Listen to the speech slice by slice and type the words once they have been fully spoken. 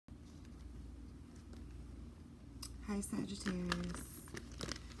Hi Sagittarius,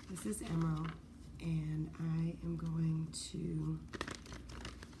 this is Emerald, and I am going to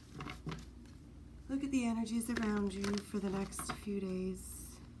look at the energies around you for the next few days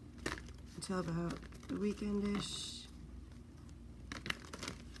until about the weekend-ish.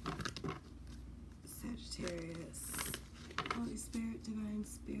 Sagittarius, Holy Spirit, Divine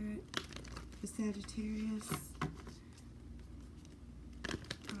Spirit, the Sagittarius,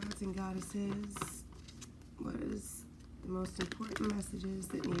 gods and goddesses. What is the most important messages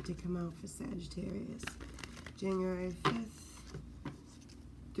that need to come out for Sagittarius? January 5th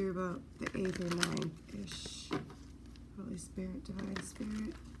through about the 8th or 9th-ish. Holy Spirit, Divine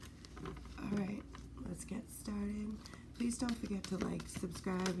Spirit. Alright, let's get started. Please don't forget to like,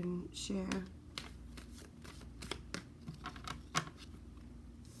 subscribe, and share.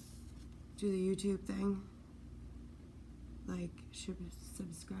 Do the YouTube thing. Like,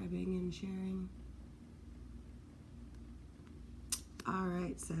 subscribing and sharing.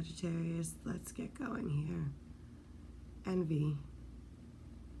 Alright, Sagittarius, let's get going here. Envy.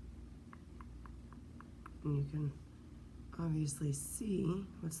 And you can obviously see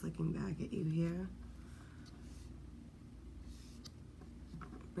what's looking back at you here.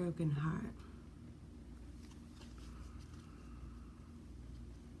 Broken heart.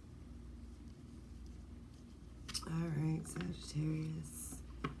 Alright, Sagittarius.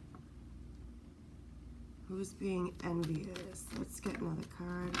 Who's being envious? Let's get another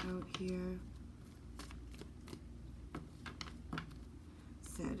card out here.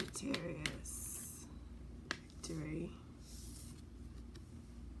 Sagittarius. Victory.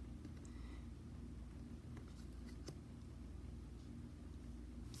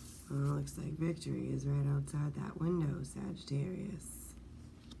 Well, looks like victory is right outside that window, Sagittarius.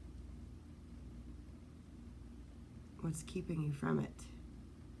 What's keeping you from it?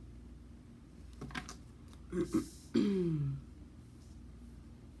 That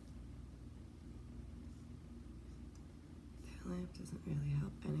lamp doesn't really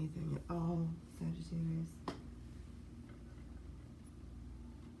help anything at all, Sagittarius. I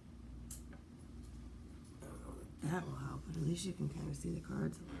don't know if that will help, but at least you can kind of see the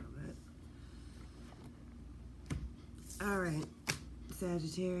cards a little bit. Alright,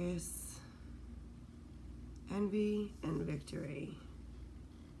 Sagittarius. Envy and victory.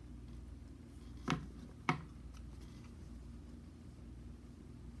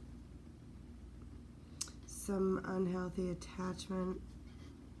 Some unhealthy attachment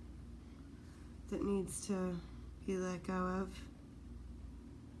that needs to be let go of.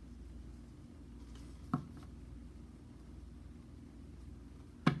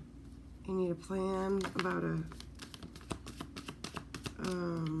 You need a plan about a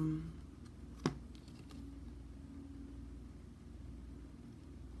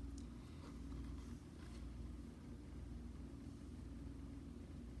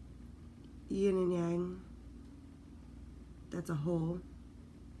yin and yang. That's a whole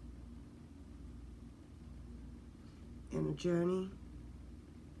and a journey.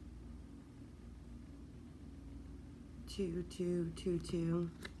 2, 2, 2, 2.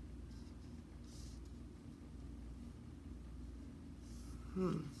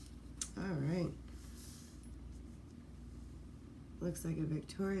 All right. Looks like a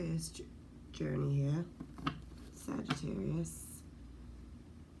victorious journey here, Sagittarius.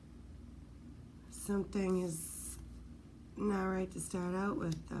 Something is not right to start out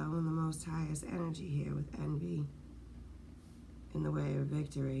with, though, in the most highest energy here with envy in the way of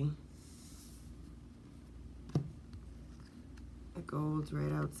victory. The gold's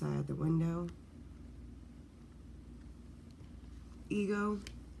right outside the window. Ego.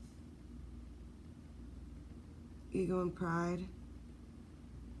 Ego and pride.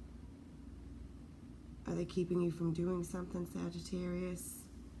 Are they keeping you from doing something, Sagittarius?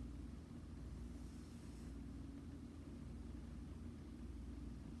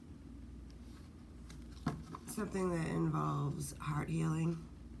 Something that involves heart healing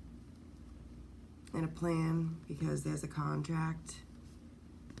and a plan, because there's a contract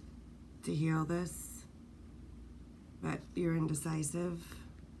to heal this, but you're indecisive.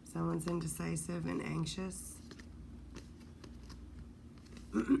 Someone's indecisive and anxious.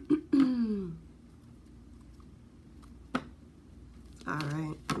 All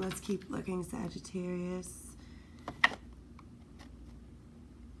right, let's keep looking, Sagittarius.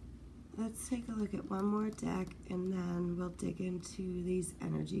 Let's take a look at one more deck, and then we'll dig into these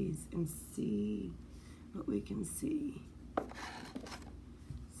energies and see what we can see.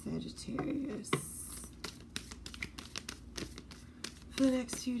 Sagittarius. For the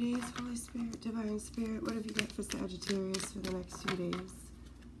next few days, Holy Spirit, Divine Spirit, what have you got for Sagittarius for the next few days?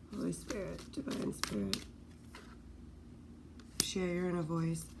 Holy Spirit, Divine Spirit. Share your inner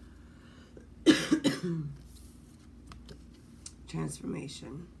voice.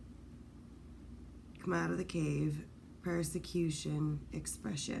 Transformation. Come out of the cave. Persecution.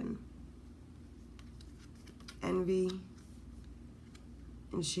 Expression. Envy.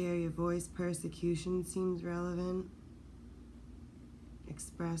 And share your voice. Persecution seems relevant.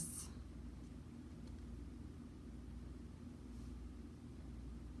 Express.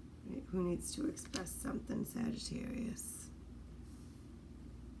 Right, who needs to express something, Sagittarius?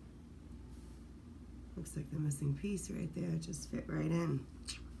 Looks like the missing piece right there. It just fit right in.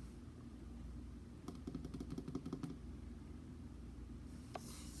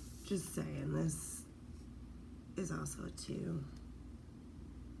 Just saying, this is also a 2.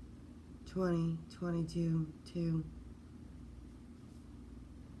 20, 22, 2.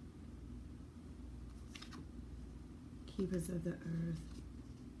 Keepers of the earth.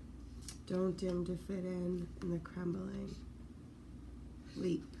 Don't dim to fit in the crumbling.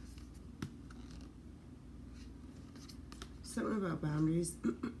 Leap. Something about boundaries.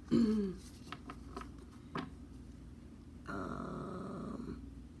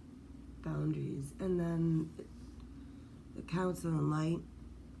 Boundaries. And then the council and light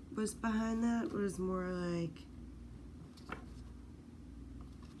was behind that. Was more like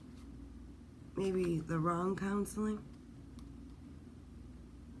maybe the wrong counseling.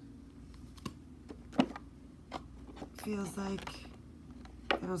 Feels like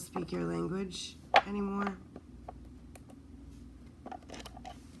I don't speak your language anymore.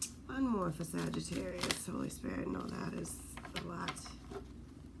 One more for Sagittarius. Holy Spirit, no, that is a lot.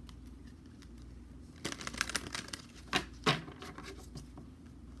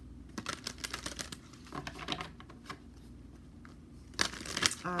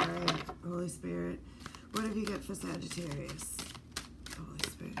 Alright, Holy Spirit. What have you got for Sagittarius? Holy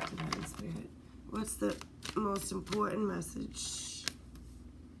Spirit, Divine Spirit. What's the most important message?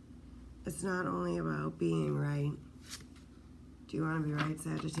 It's not only about being right. Do you want to be right,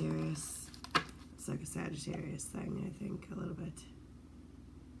 Sagittarius? It's like a Sagittarius thing, I think, a little bit.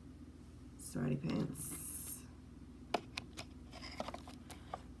 Smarty pants.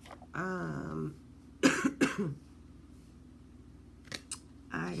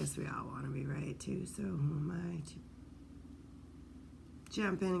 I guess we all want to be right, too, so who am I to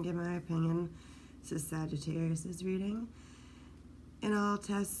jump in and give my opinion? This is Sagittarius' reading. In all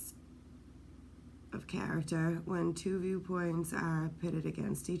tests of character, when two viewpoints are pitted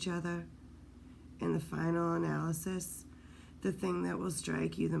against each other, in the final analysis, the thing that will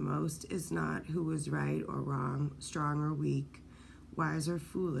strike you the most is not who was right or wrong, strong or weak, wise or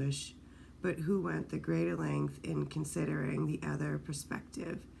foolish, but who went the greater length in considering the other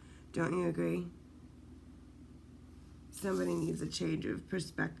perspective. Don't you agree? Somebody needs a change of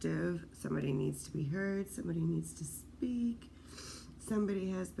perspective. Somebody needs to be heard. Somebody needs to speak. Somebody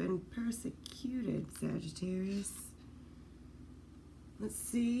has been persecuted, Sagittarius. Let's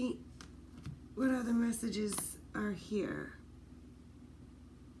see what other messages are here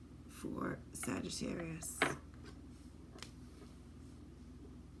for Sagittarius.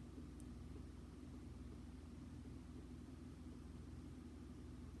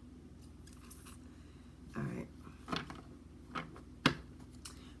 All right.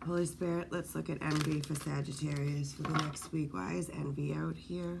 Holy Spirit, let's look at envy for Sagittarius for the next week. Why is envy out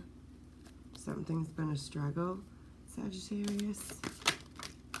here? Something's been a struggle, Sagittarius.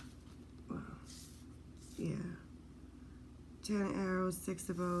 Wow. Yeah. 10 arrows, 6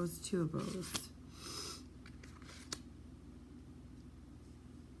 of bows, 2 of bows.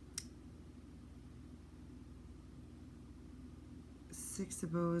 Six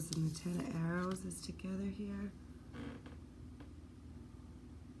of bows and the 10 of arrows is together here.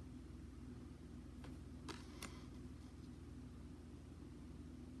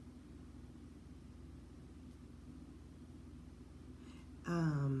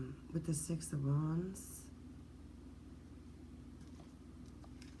 With the 6 of wands.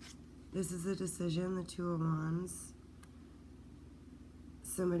 This is a decision, the 2 of wands.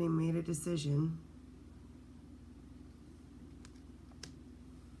 Somebody made a decision.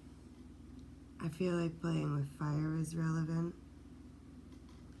 I feel like playing with fire is relevant.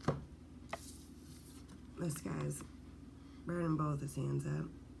 This guy's burning both his hands up.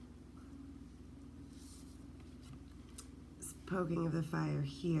 Poking of the fire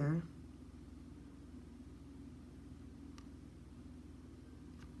here.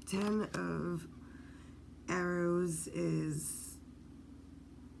 10 of arrows is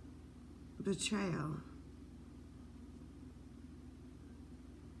betrayal.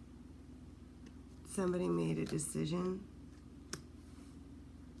 Somebody made a decision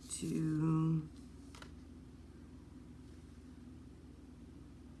to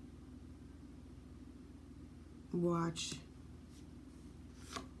watch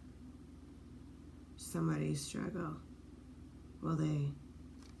somebody struggle. Will they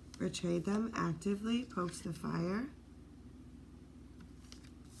betrayed them, actively poked the fire?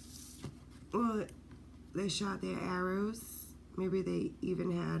 Well, they shot their arrows. Maybe they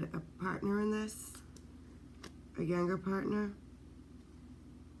even had a partner in this, a younger partner.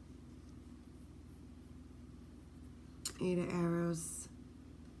 8 of arrows.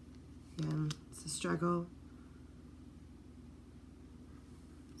 Again, it's a struggle.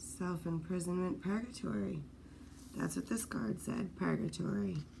 Self-imprisonment, purgatory. That's what this card said,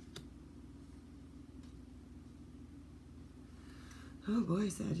 purgatory. Oh boy,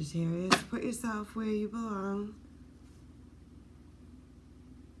 Sagittarius, put yourself where you belong.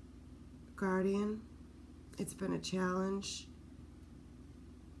 Guardian, it's been a challenge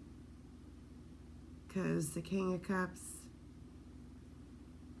because the King of Cups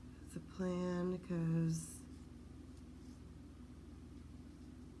is a plan, because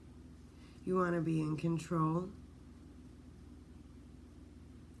you want to be in control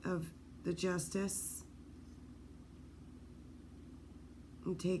of the justice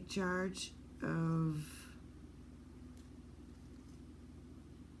and take charge of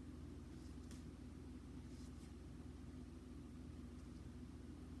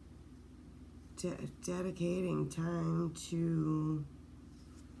dedicating time to,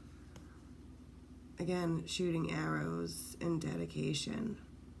 again, shooting arrows and dedication.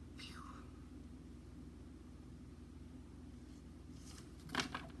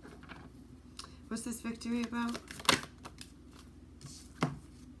 What's this victory about?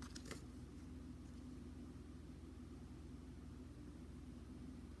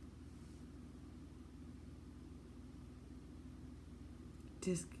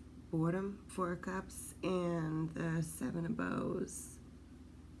 Boredom, 4 of Cups, and the 7 of Bows.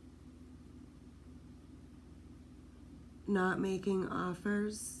 Not making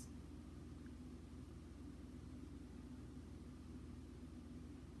offers.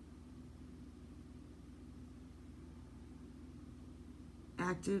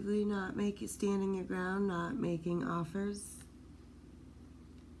 Actively not standing your ground, not making offers.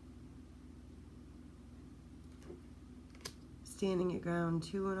 Standing your ground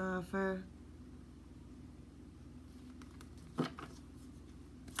to an offer.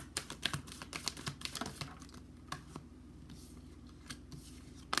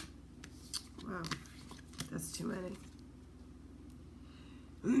 Wow, that's too many.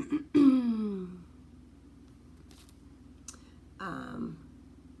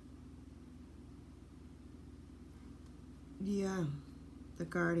 Yeah, the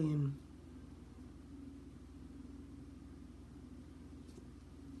Guardian.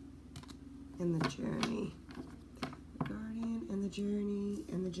 And the journey. The Guardian and the journey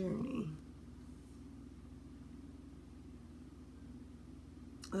and the journey.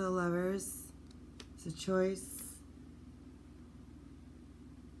 The Lovers. It's a choice.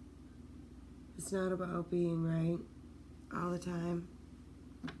 It's not about being right all the time.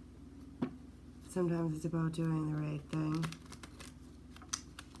 Sometimes it's about doing the right thing.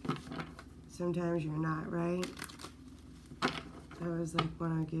 Sometimes you're not right. That was like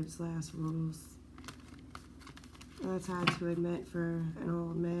one of Gibbs' last rules. That's hard to admit for an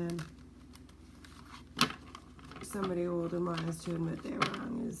old man. Somebody old and wise to admit they're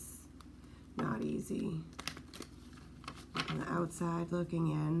wrong is not easy. On the outside looking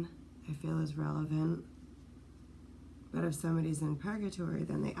in, I feel is relevant. But if somebody's in purgatory,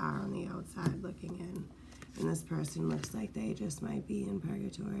 then they are on the outside looking in. And this person looks like they just might be in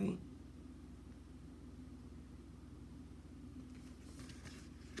purgatory.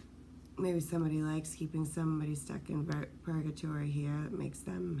 Maybe somebody likes keeping somebody stuck in purgatory here. It makes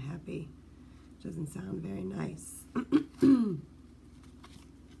them happy. Doesn't sound very nice.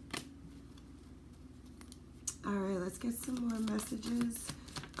 Alright, let's get some more messages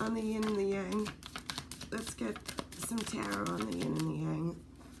on the yin and the yang. Let's get some tarot on the yin and the yang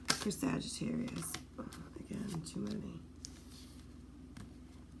for Sagittarius. Oh, again, too many.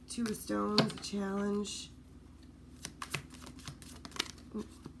 2 of Stones, a challenge.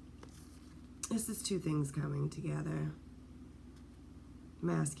 This is 2 things coming together.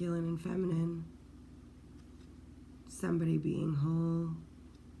 Masculine and feminine. Somebody being whole.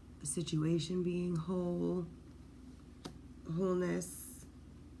 A situation being whole. Wholeness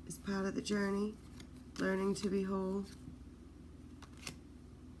is part of the journey. Learning to be whole.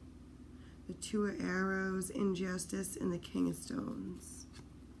 The 2 of Arrows, injustice, and the King of Stones.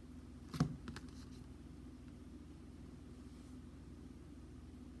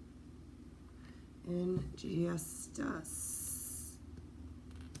 Injustice.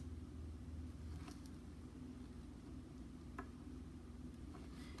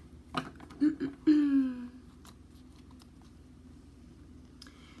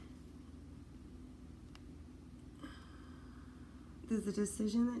 there's a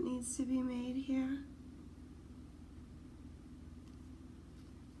decision that needs to be made here.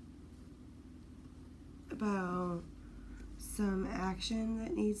 About some action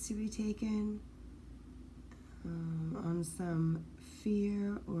that needs to be taken on some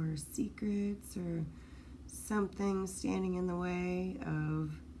fear or secrets or something standing in the way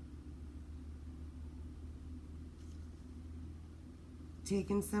of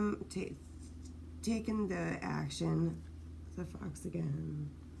taking the action. The fox again.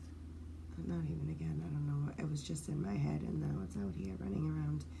 Not even again, I don't know. It was just in my head and now it's out here running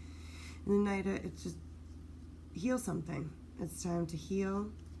around. And the knight, it's just heal something. It's time to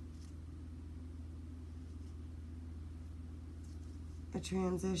heal. A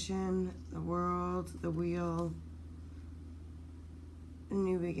transition, the world, the wheel, a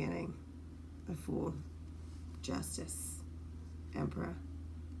new beginning, the Fool, Justice, Emperor,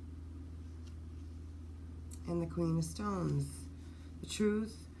 and the Queen of Stones. The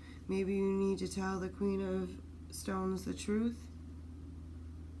truth. Maybe you need to tell the Queen of Stones the truth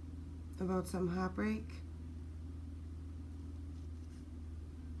about some heartbreak.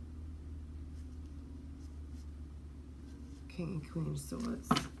 King and Queen of Swords.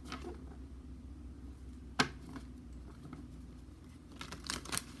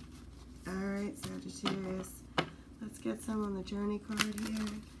 Alright, Sagittarius. Let's get some on the journey card here.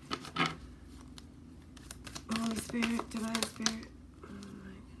 Holy Spirit, Divine Spirit. Oh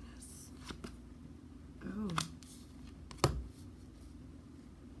my goodness.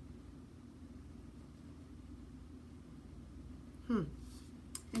 Oh.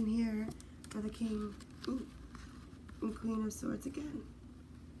 And here are the King. Ooh. And Queen of Swords again.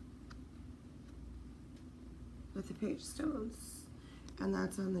 With the Page of Stones. And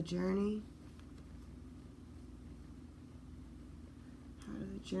that's on the journey. Part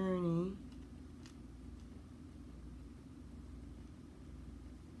of the journey.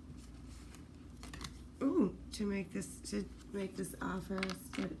 Ooh, to make this offer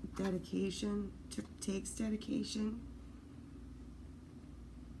dedication, takes dedication.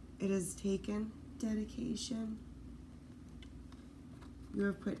 It has taken dedication. You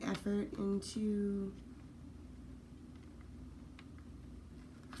have put effort into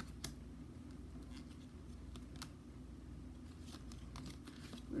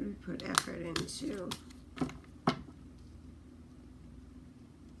what do we put effort into?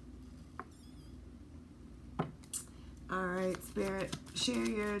 Alright, Spirit, share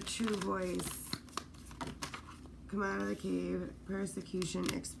your true voice. Come out of the cave, persecution,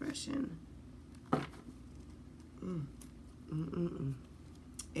 expression.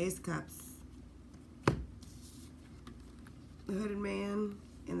 Ace of Cups. The Hooded Man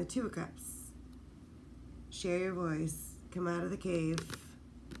and the Two of Cups. Share your voice. Come out of the cave.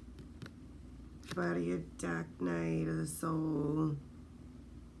 Come out of your dark night of the soul.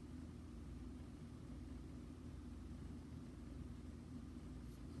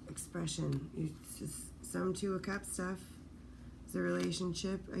 Expression. It's just some Two of Cups stuff. It's a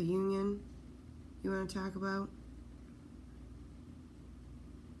relationship, a union you want to talk about.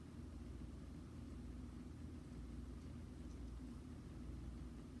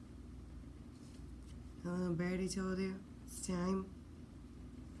 Hello, Birdie told you it's time.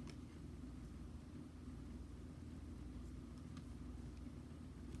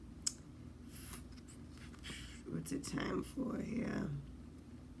 What's it time for here?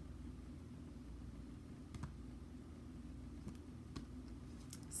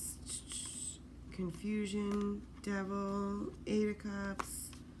 Confusion, Devil, Eight of Cups,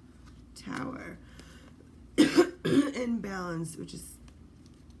 Tower, and Balance, which is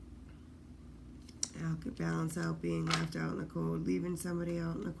how could balance out being left out in the cold, leaving somebody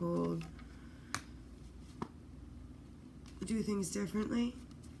out in the cold. Do things differently.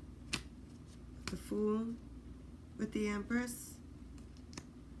 The Fool with the Empress,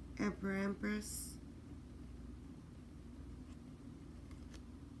 Emperor, Empress.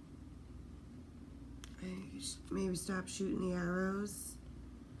 Maybe stop shooting the arrows.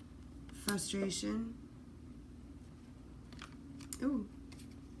 Frustration. Ooh.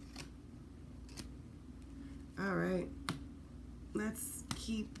 Alright. Let's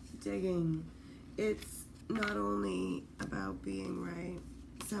keep digging. It's not only about being right.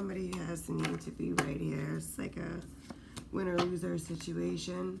 Somebody has the need to be right here. It's like a winner-loser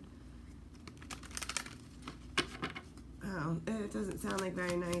situation. Oh, it doesn't sound like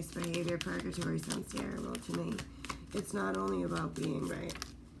very nice behavior. Purgatory sounds terrible to me. It's not only about being right.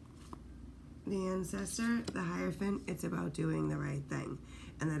 The Ancestor, the Hierophant, it's about doing the right thing.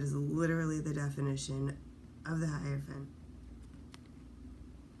 And that is literally the definition of the Hierophant.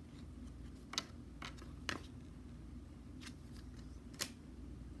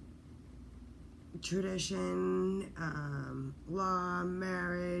 tradition, law,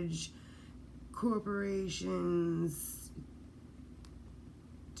 marriage, corporations.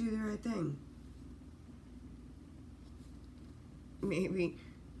 Do the right thing. Maybe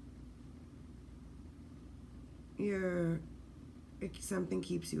something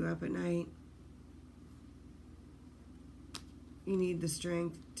keeps you up at night. You need the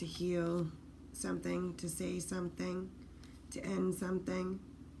strength to heal something, to say something, to end something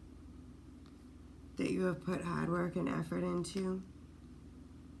that you have put hard work and effort into.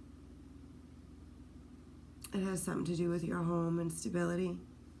 It has something to do with your home and stability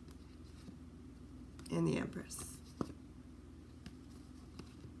and the Empress.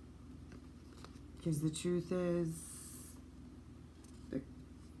 Because the truth is,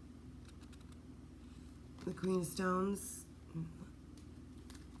 the Queen of Stones,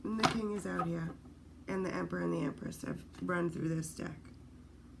 and the King is out here, and the Emperor and the Empress. I've run through this deck.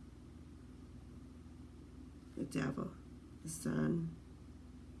 The Devil, the Sun,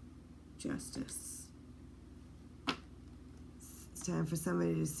 Justice. It's time for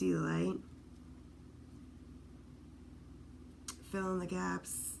somebody to see the light. Fill in the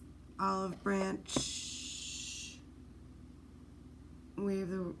gaps. Olive branch. Wave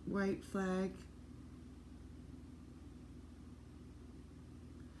the white flag.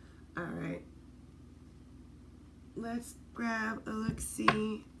 Alright. Let's grab a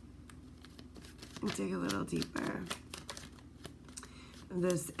look-see and dig a little deeper.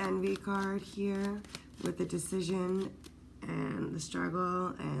 This Envy card here with the decision and the struggle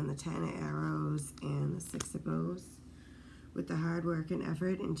and the 10 of arrows and the 6 of bows, with the hard work and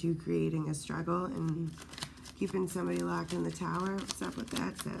effort into creating a struggle and keeping somebody locked in the tower. What's up with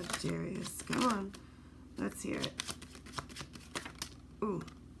that, Sagittarius? Come on, let's hear it. Ooh.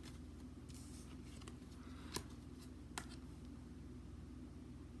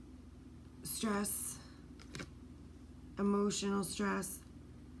 Stress, emotional stress,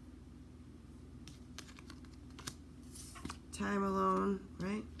 time alone,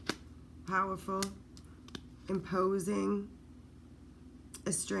 right? Powerful, imposing,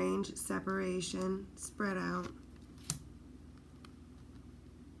 estranged, separation, spread out,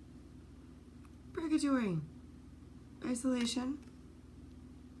 purgatory, isolation.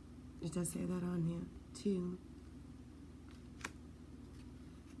 It does say that on here too.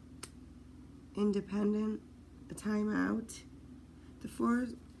 Independent, a timeout. The 4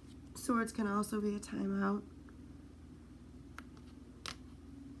 swords can also be a timeout.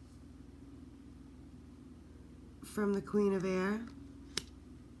 From the Queen of Air,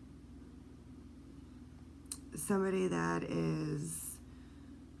 somebody that is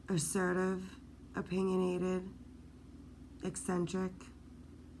assertive, opinionated, eccentric,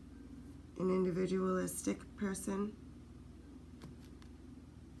 an individualistic person.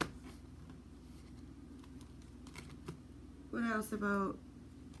 What else about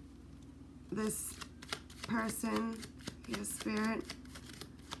this person, your spirit?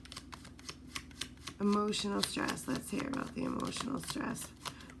 Emotional stress. Let's hear about the emotional stress.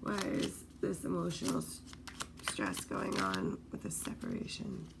 Why is this emotional stress going on with this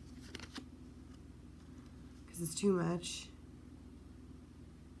separation? Because it's too much.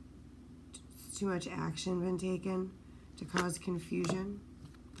 It's too much action been taken to cause confusion.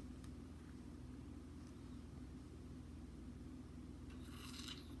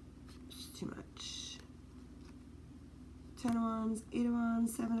 It's too much. 10 of Wands, 8 of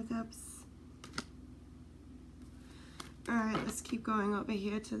Wands, 7 of Cups. Alright, let's keep going over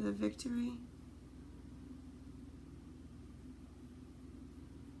here to the victory.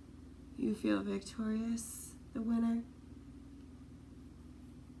 You feel victorious, the winner.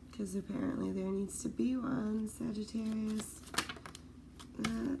 Because apparently there needs to be one, Sagittarius.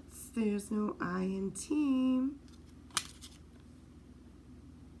 There's no I in team.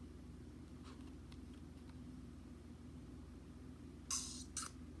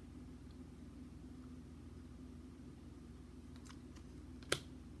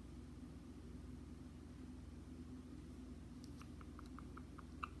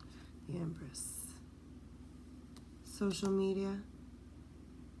 The Empress. Social media.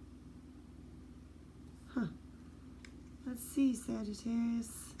 Huh. Let's see,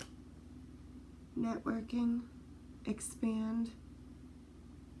 Sagittarius. Networking. Expand.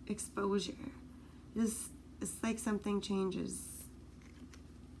 Exposure. It's like something changes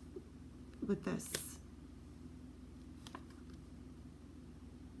with this.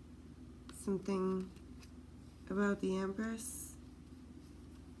 Something about the Empress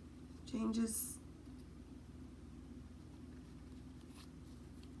changes.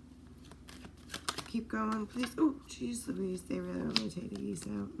 Keep going, please. Oh, jeez Louise, they really want me to take the geese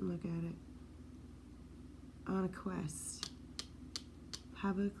out and look at it. on a quest.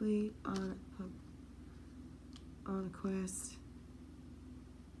 Publicly on a quest.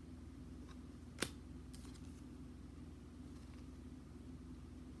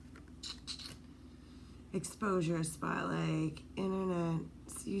 Exposure spotlight, internet.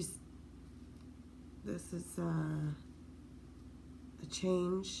 This is a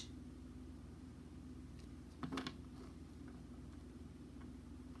change.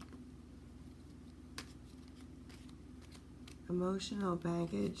 Emotional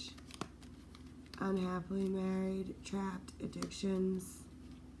baggage. Unhappily married, trapped, addictions,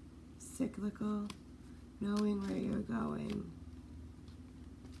 cyclical, knowing where you're going.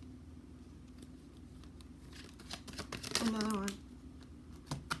 Another one,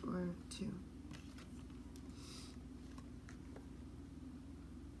 or two.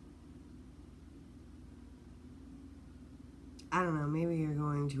 I don't know, maybe you're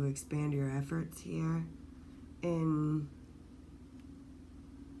going to expand your efforts here and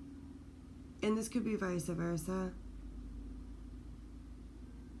this could be vice versa.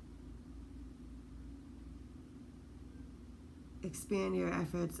 Expand your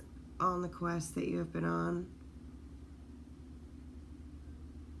efforts on the quest that you have been on.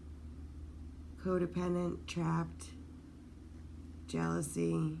 Codependent, trapped,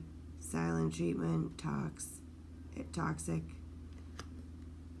 jealousy, silent treatment, toxic.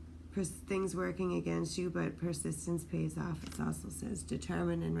 Things working against you, but persistence pays off. It also says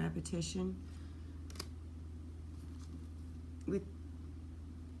determined and repetition. With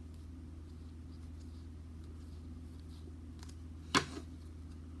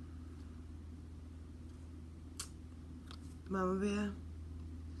Mama Bear,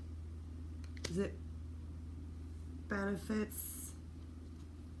 is it benefits?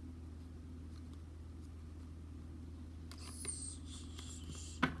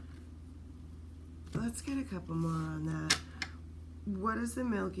 Let's get a couple more on that. What is the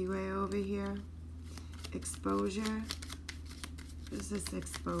Milky Way over here? Exposure. This is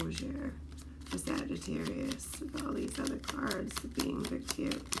exposure for Sagittarius with all these other cards being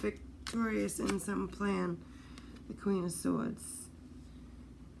victorious in some plan. The Queen of Swords.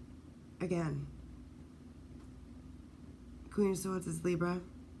 Again, Queen of Swords is Libra.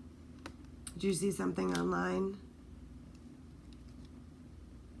 Did you see something online?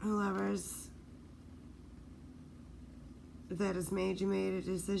 Lovers, that has made you made a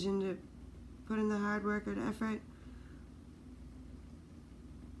decision to put in the hard work and effort?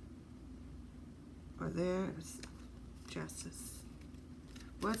 Or there's justice.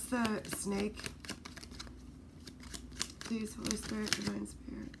 What's the snake? Please, Holy Spirit, Divine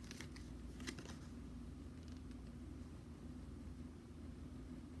Spirit.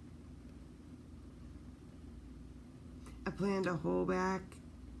 A plan to hold back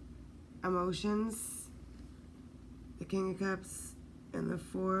emotions. The King of Cups and the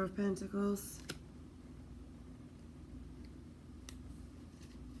Four of Pentacles.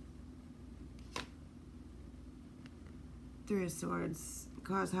 Three of Swords.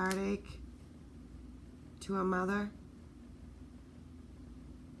 Cause heartache to a mother.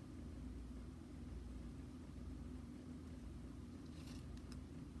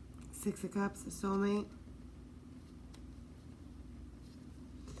 Six of Cups, a soulmate.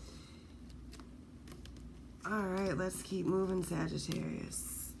 All right, let's keep moving,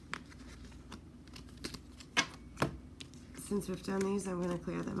 Sagittarius. Since we've done these, I'm going to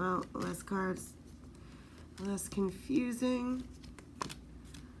clear them out. Less cards, less confusing.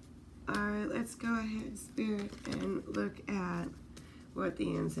 All right, let's go ahead, Spirit, and look at what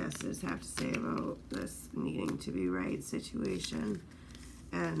the ancestors have to say about this needing to be right situation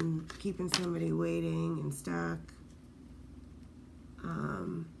and keeping somebody waiting and stuck.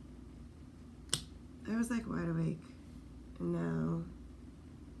 I was like wide awake, and now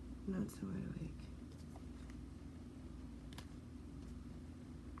not so wide awake.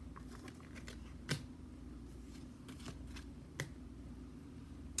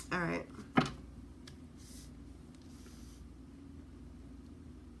 All right.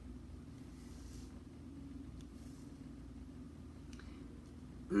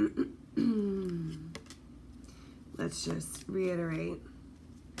 Let's just reiterate.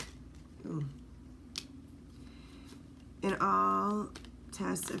 Ooh. In all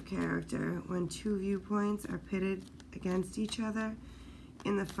tests of character, when two viewpoints are pitted against each other,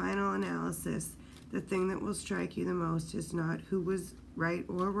 in the final analysis, the thing that will strike you the most is not who was right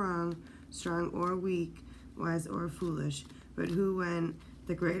or wrong, strong or weak, wise or foolish, but who went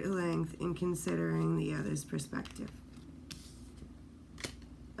the greater length in considering the other's perspective.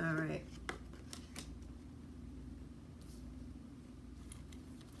 All right.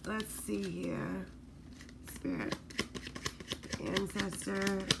 Let's see here. Spirit. Ancestor,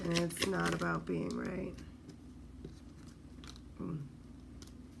 and it's not about being right.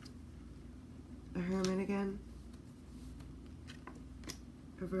 A Hermit again.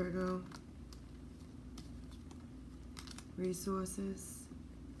 A Virgo. Resources.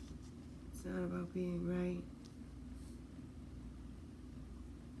 It's not about being right.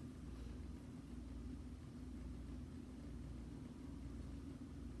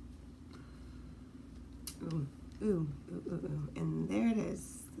 Ooh. And there it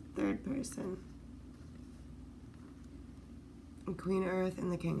is, the third person. Queen of Earth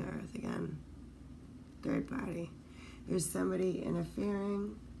and the King of Earth again. Third party. There's somebody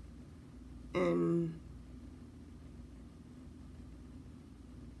interfering in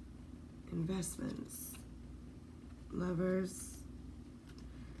investments. Lovers.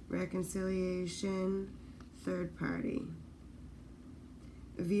 Reconciliation. Third party.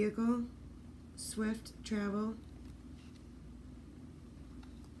 Vehicle. Swift travel.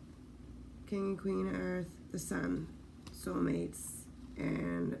 King and Queen of Earth, the Sun, soulmates,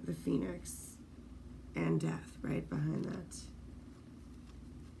 and the Phoenix, and death right behind that.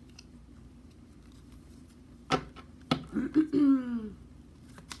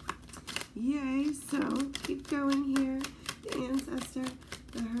 Yay, so keep going here. The Ancestor,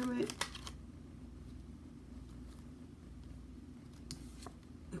 the Hermit,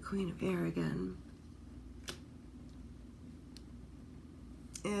 the Queen of Air again.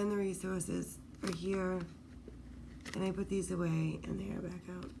 And the resources are here, and I put these away, and they are back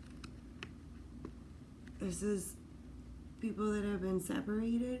out. This is people that have been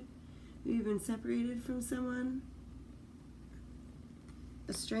separated. You've been separated from someone,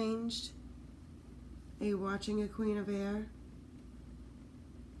 estranged. Are you watching a Queen of Air?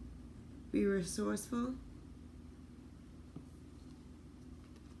 Be resourceful.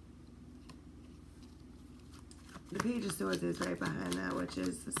 The Page of Swords is right behind that, which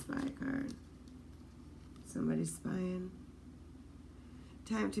is the Spy card. Somebody's spying.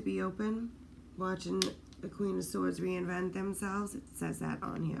 Time to be open. Watching the Queen of Swords reinvent themselves. It says that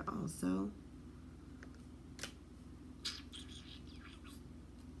on here also.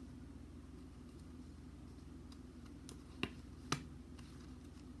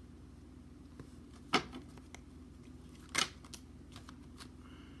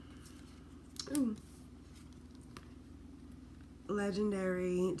 Ooh.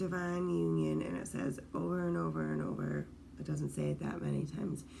 Legendary divine union, and it says over and over and over. It doesn't say it that many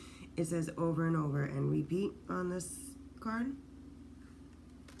times. It says over and over and repeat on this card.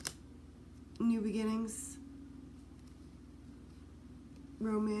 New beginnings.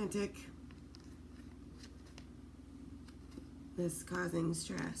 Romantic. This causing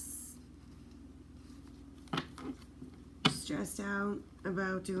stress. Stressed out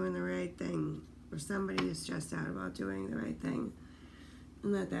about doing the right thing. Or somebody is stressed out about doing the right thing.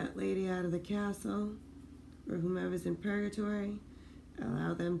 And let that lady out of the castle, or whomever's in purgatory,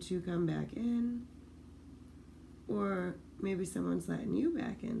 allow them to come back in. Or maybe someone's letting you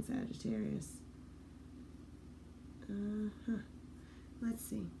back in, Sagittarius. Let's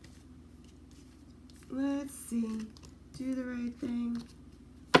see. Let's see. Do the right thing.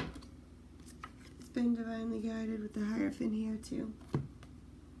 It's been divinely guided with the Hierophant here too.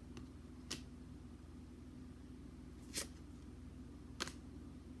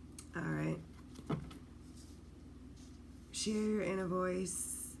 Alright. Share your inner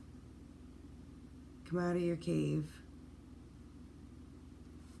voice. Come out of your cave.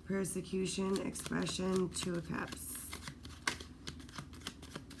 Persecution, expression, Two of Cups.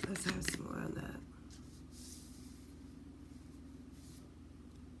 Let's have some more on that.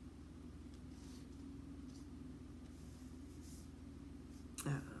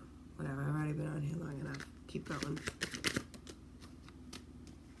 Whatever, I've already been on here long enough. Keep going.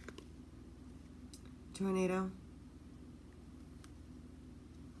 Tornado.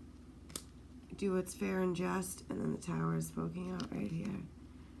 Do what's fair and just, and then the Tower is poking out right here.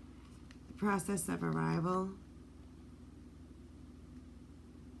 The process of arrival.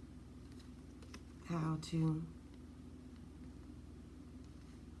 How to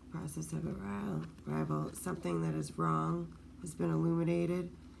process of arrival. Something that is wrong has been illuminated.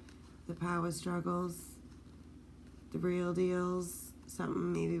 The power struggles. The real deals.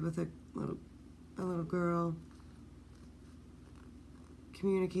 Something maybe with a little girl.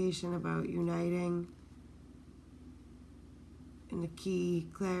 Communication about uniting. And the key,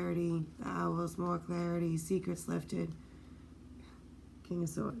 clarity, the owls, more clarity, secrets lifted. King of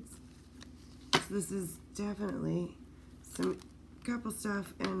Swords. So this is definitely some couple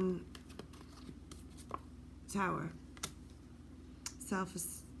stuff in Tower.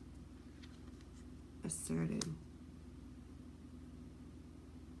 asserted.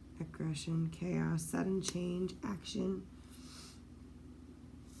 Aggression, chaos, sudden change, action.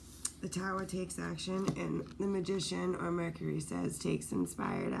 The Tower takes action, and the Magician, or Mercury, says takes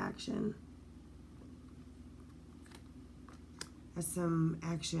inspired action. That's some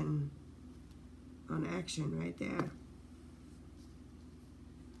action on action right there.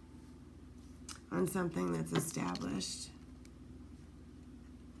 On something that's established.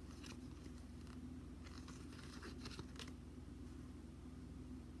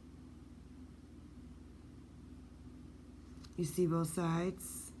 You see both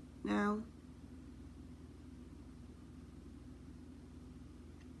sides now?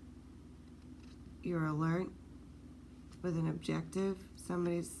 You're alert with an objective.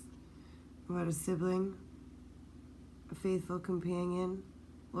 Somebody's about a sibling, a faithful companion,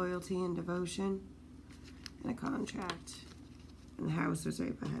 loyalty and devotion, and a contract. And the house was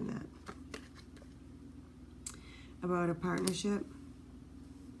right behind that. About a partnership,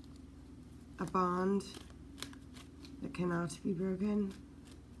 a bond that cannot be broken,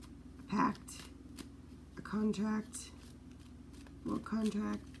 a pact, a contract, more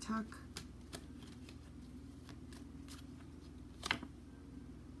contract, tuck.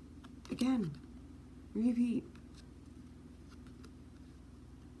 Again, repeat.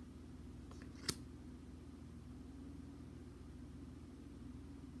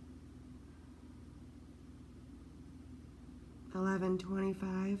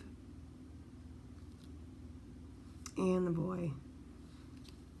 $11.25 and the boy,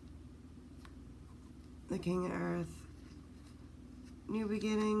 the King of Earth, new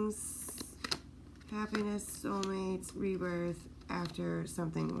beginnings, happiness, soulmates, rebirth after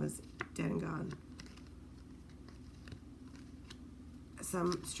something was dead and gone.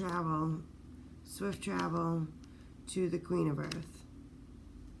 Some travel, swift travel to the Queen of Earth.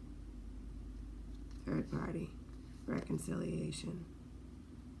 Third party, reconciliation.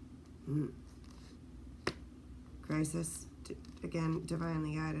 Crisis, again,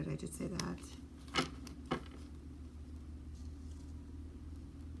 divinely guided, I did say that.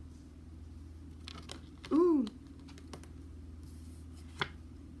 Ooh.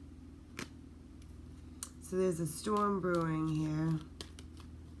 So there's a storm brewing here.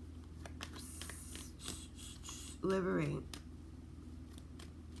 Liberate.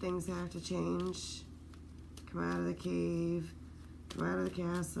 Things have to change. Come out of the cave. Come out of the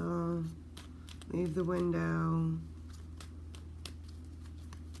castle. Leave the window.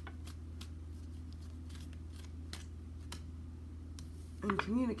 And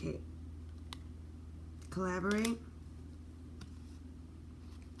communicate. Collaborate.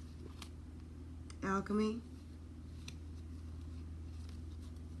 Alchemy.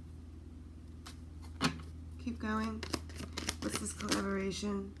 Keep going. What's this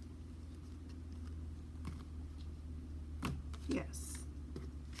collaboration? Yes.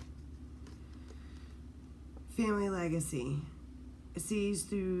 Family legacy. Sees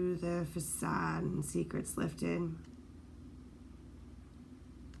through the facade and secrets lifted.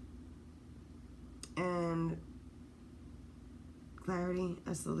 And clarity,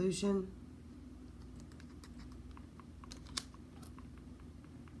 a solution.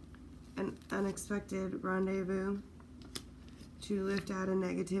 An unexpected rendezvous to lift out of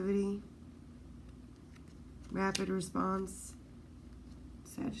negativity. Rapid response.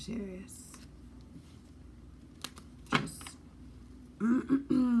 Sagittarius. Just have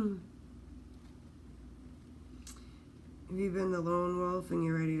you been the lone wolf and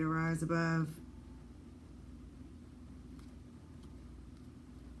you're ready to rise above?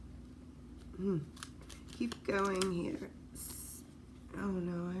 Keep going here. Oh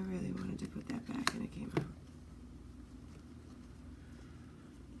no, I really wanted to put that back and it came out.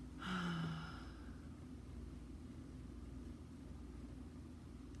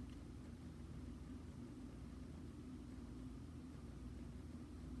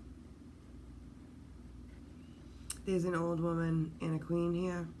 There's an old woman and a queen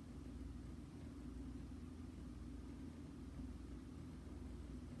here.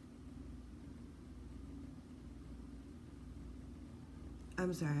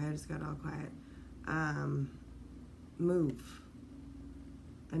 I'm sorry, I just got all quiet. Move.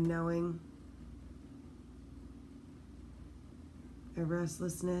 A knowing. A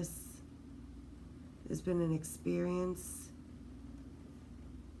restlessness. There's been an experience.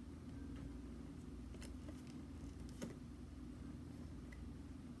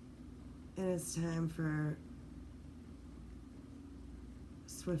 And it's time for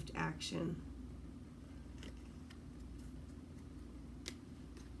swift action.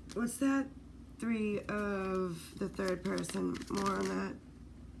 What's that? 3 of the third person. More on that.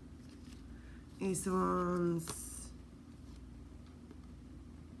 Ace of Wands,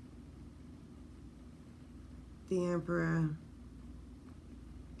 the Emperor,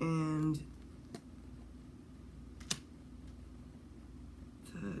 and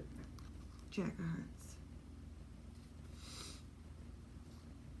the Jack of Hearts.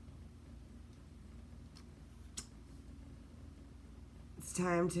 It's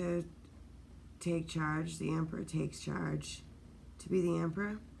time to take charge. The Emperor takes charge. To be the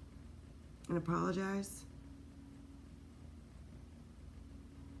Emperor and apologize.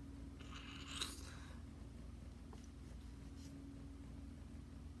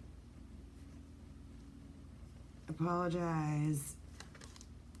 Apologize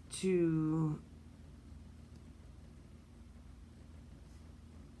to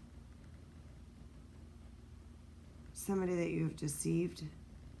somebody that you have deceived.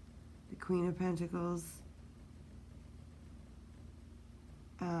 The Queen of Pentacles.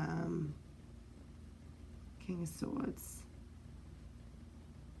 King of Swords.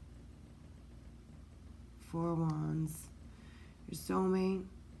 Four Wands. Your soulmate.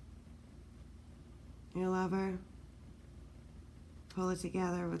 Your lover. Pull it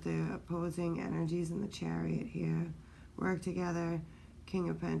together with the opposing energies in the Chariot here. Work together. King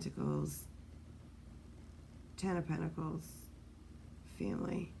of Pentacles. Ten of Pentacles.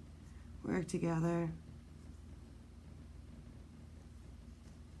 Family. Work together.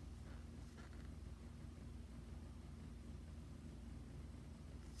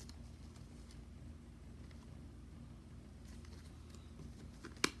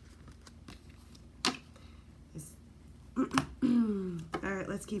 Alright,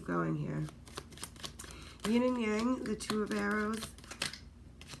 let's keep going here. Yin and Yang, the Two of Arrows,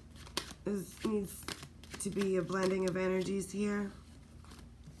 needs to be a blending of energies here.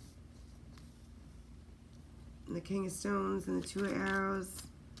 And the King of Stones and the Two of Arrows.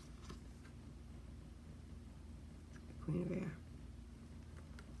 The Queen of Air.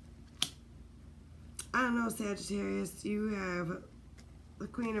 I don't know, Sagittarius. You have the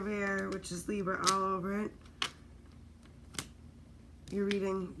Queen of Air, which is Libra, all over it. Your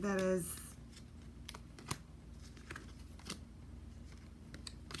reading, that is.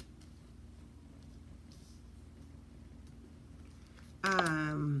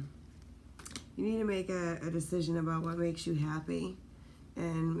 You need to make a decision about what makes you happy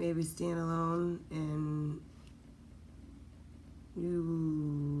and maybe stand alone, and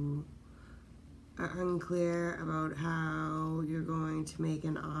you are unclear about how you're going to make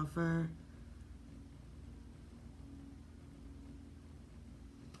an offer.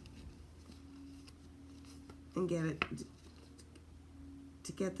 And get it,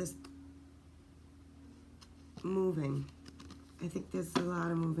 to get this moving. I think there's a lot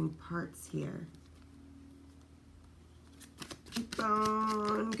of moving parts here. Keep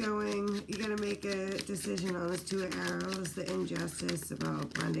on going. You gotta make a decision on this Two of Arrows, the injustice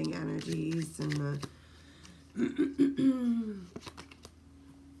about blending energies, and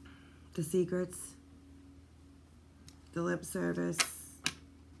the secrets, the lip service,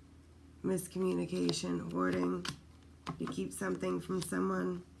 miscommunication, hoarding. You keep something from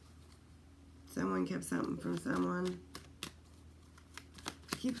someone. Someone kept something from someone.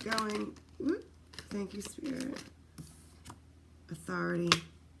 Keep going. Whoop. Thank you, Spirit. Authority.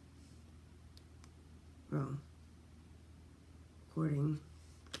 Well, hoarding.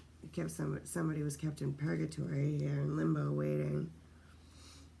 You kept somebody was kept in purgatory here, in limbo, waiting.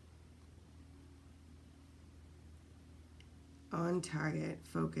 On target,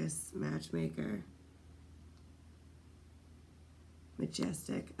 focus, matchmaker.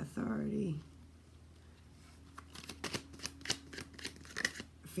 Majestic, authority.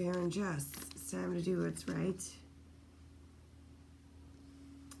 Fair and just. It's time to do what's right.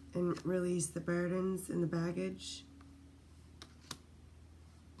 And release the burdens and the baggage.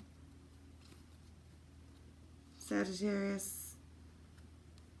 Sagittarius.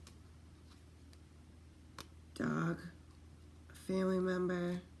 Dog. A family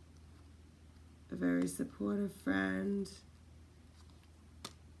member. A very supportive friend.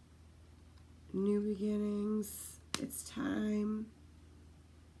 New beginnings. It's time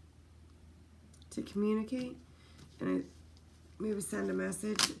to communicate, and maybe send a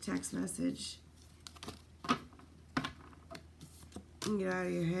message, a text message, and get out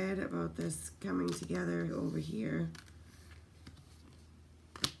of your head about this coming together over here.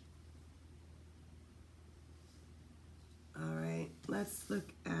 All right, let's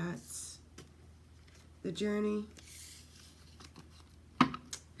look at the journey,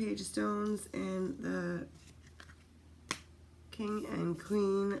 Page of Stones, and the King and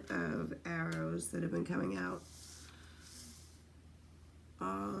Queen of Arrows that have been coming out.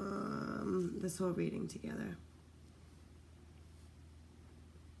 this whole reading together.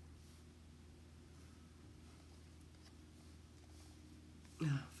 Oh,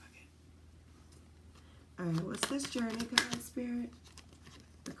 fuck it. Alright, what's this journey card, Spirit?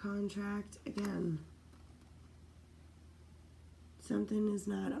 The contract again. Something is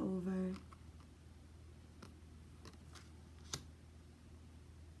not over.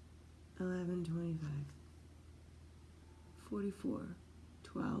 11:25. 44.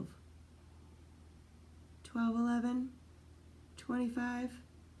 12. 12:11. 25.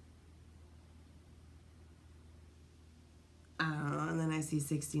 I don't know, and then I see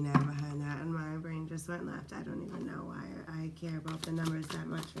 69 behind that, and my brain just went left. I don't even know why I care about the numbers that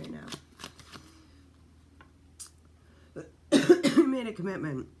much right now. You made a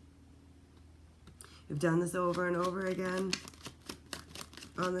commitment. You've done this over and over again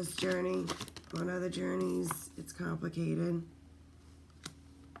on this journey, on other journeys. It's complicated.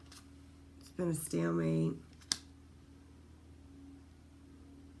 It's been a stalemate,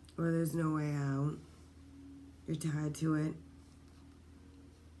 or there's no way out. You're tied to it.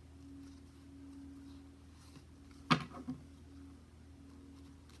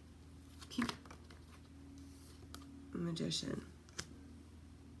 Keep a magician.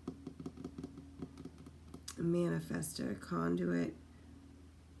 A manifester, conduit,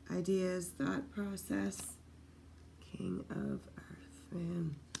 ideas, thought process, King of Earth,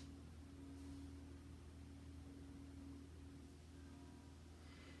 man.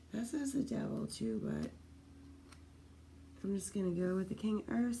 That says the devil too, but I'm just going to go with the King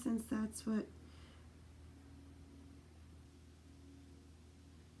of Earth since that's what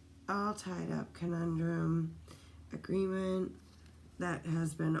all tied up, conundrum, agreement that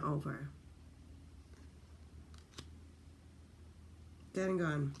has been over. Dead and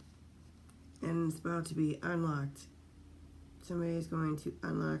gone. And it's about to be unlocked. Somebody is going to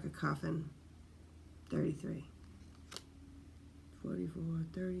unlock a coffin. 33. 44,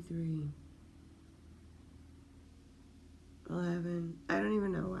 33. 11. I don't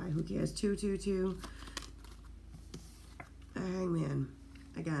even know why. Who cares? 222. A hangman.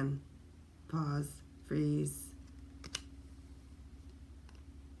 Again. Pause. Freeze.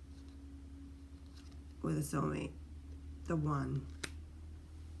 With a soulmate. The one.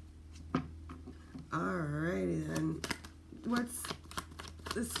 Alrighty then. What's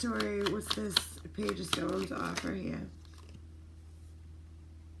the story? What's this Page of Stones offer here?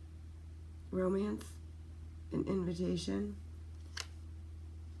 Romance? An invitation?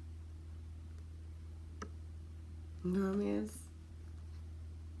 Romance?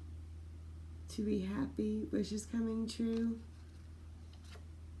 To be happy? Wishes coming true?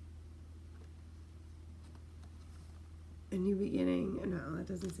 A new beginning? No, that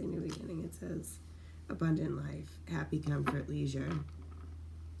doesn't say new beginning. It says abundant life, happy, comfort, leisure,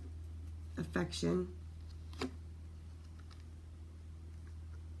 affection,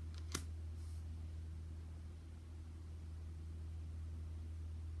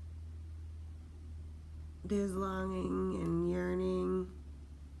 there's longing and yearning,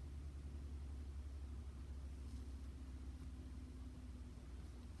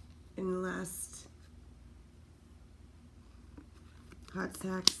 and lust, hot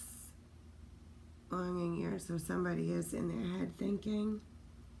sex, longing here. So somebody is in their head thinking,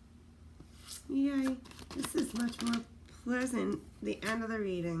 yay, this is much more pleasant. The end of the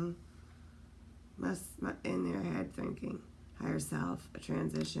reading, must in their head thinking, higher self, a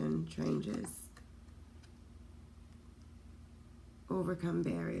transition, changes, overcome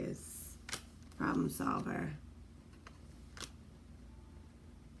barriers, problem solver,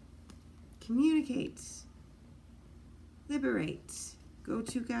 communicate, liberate,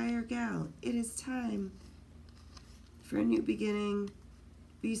 go-to guy or gal. It is time for a new beginning.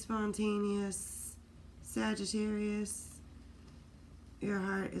 Be spontaneous. Sagittarius, your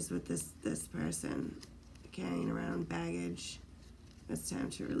heart is with this person. Carrying around baggage. It's time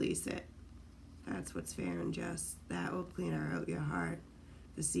to release it. That's what's fair and just. That will clean out your heart.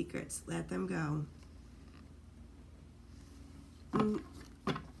 The secrets, let them go.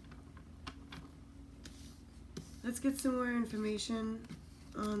 Let's get some more information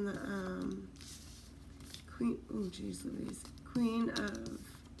on the Queen. Oh, geez, Louise. Queen of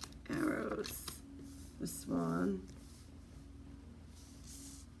Arrows, the Swan.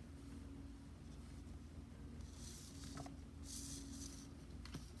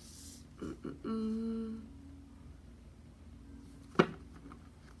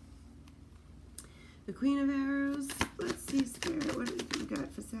 The Queen of Arrows. Let's see, Spirit, what have you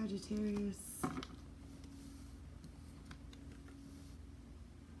got for Sagittarius?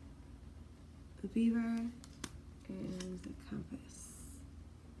 The Beaver and the Compass.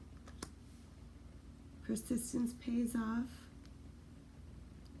 Persistence pays off.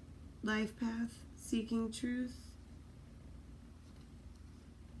 Life path, seeking truth.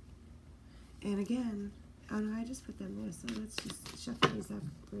 And again, oh no, I just put them there, so let's just shuffle these up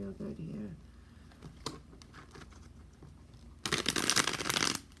real good here.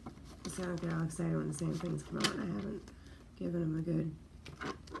 So I don't get all excited when the same things come out. I haven't given them a good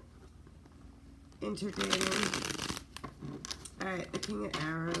integrating. Alright, the King of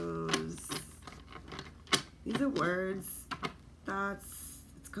Arrows. These are words, thoughts,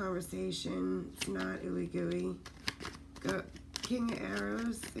 it's conversation, it's not ooey gooey. Go, King of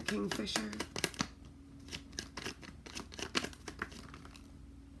Arrows, the Kingfisher.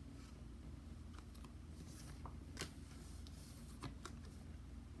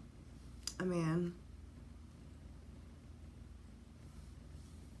 A man.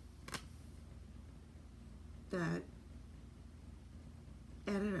 That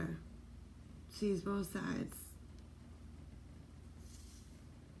editor sees both sides.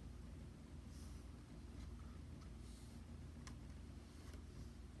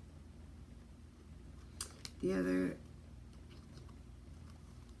 The other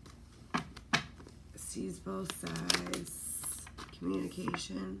sees both sides.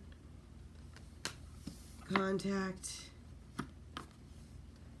 Communication, contact,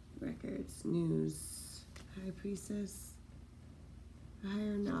 records, news, High Priestess,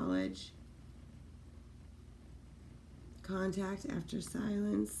 higher knowledge, contact after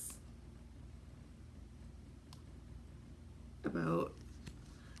silence, about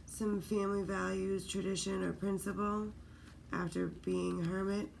some family values, tradition, or principle after being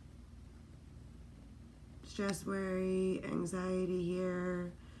hermit. Stress, worry, anxiety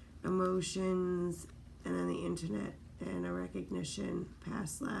here, emotions, and then the internet, and a recognition,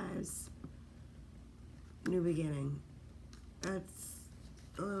 past lives, new beginning. That's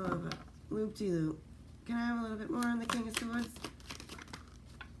a little of a loop-de-loop. Can I have a little bit more on the King of Swords?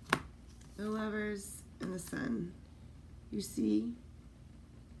 The Lovers and the Sun. You see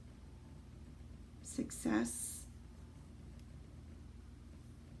success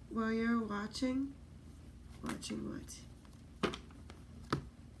while you're watching. Watching what?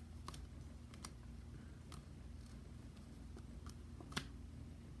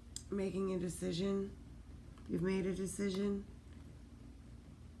 Making a decision. You've made a decision.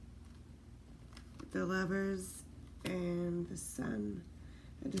 The Lovers and the Sun.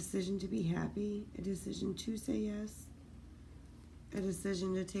 A decision to be happy. A decision to say yes. A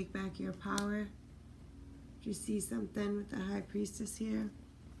decision to take back your power. Do you see something with the High Priestess here?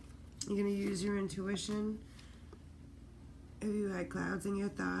 You're going to use your intuition. If you had clouds in your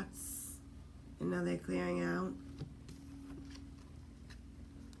thoughts and now they're clearing out,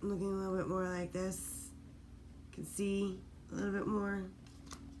 looking a little bit more like this, you can see a little bit more,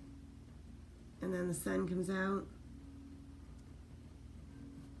 and then the sun comes out.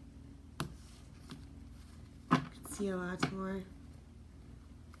 You can see a lot more.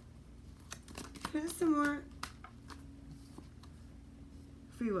 Here's some more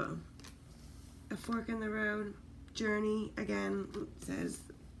free will. A fork in the road. Journey, again, says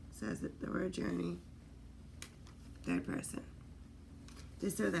it, the word journey. Third person.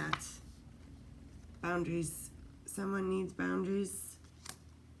 This or that. Boundaries. Someone needs boundaries.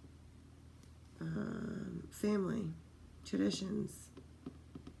 Family. Traditions.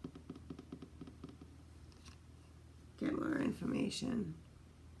 Get more information.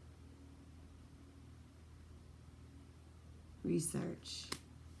 Research.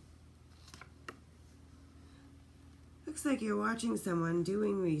 Looks like you're watching someone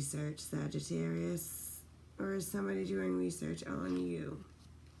doing research, Sagittarius. Or is somebody doing research on you?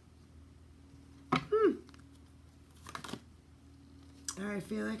 I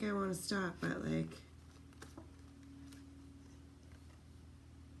feel like I want to stop, but like...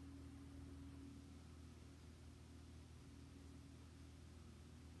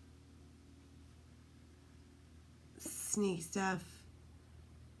 sneak stuff.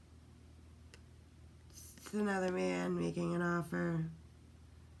 It's another man making an offer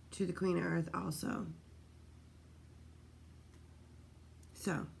to the Queen of Earth also.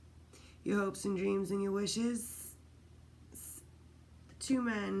 So, your hopes and dreams and your wishes. 2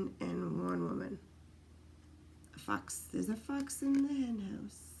 men and 1 woman. A fox. There's a fox in the hen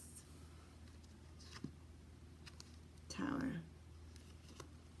house. Tower.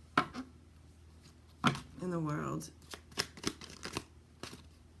 In the world.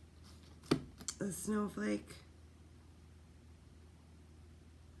 A snowflake.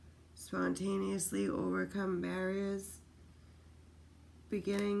 Spontaneously overcome barriers.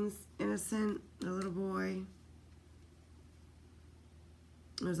 Beginnings. Innocent. A little boy.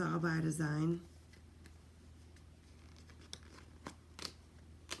 It was all by design.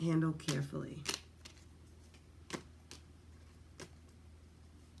 handle carefully.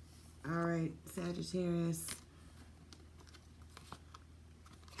 All right, Sagittarius.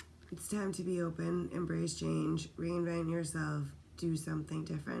 It's time to be open, embrace change, reinvent yourself, do something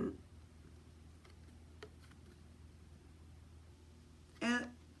different.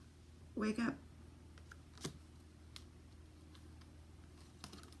 Wake up.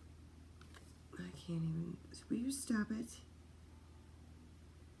 I can't even, will you stop it?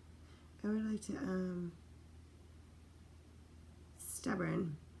 I would like to,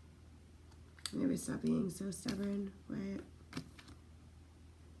 stubborn. Maybe stop being so stubborn. Wait.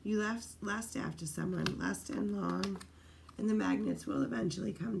 You lust after someone, lust and long, and the magnets will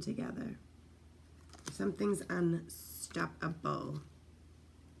eventually come together. Something's unstoppable.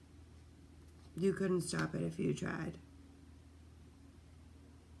 You couldn't stop it if you tried.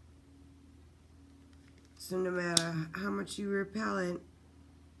 So no matter how much you repel it,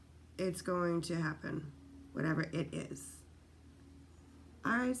 it's going to happen, whatever it is.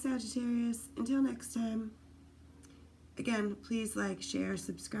 All right, Sagittarius, until next time. Again, please like, share,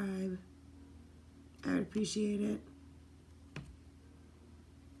 subscribe. I would appreciate it.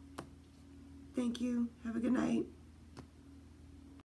 Thank you. Have a good night.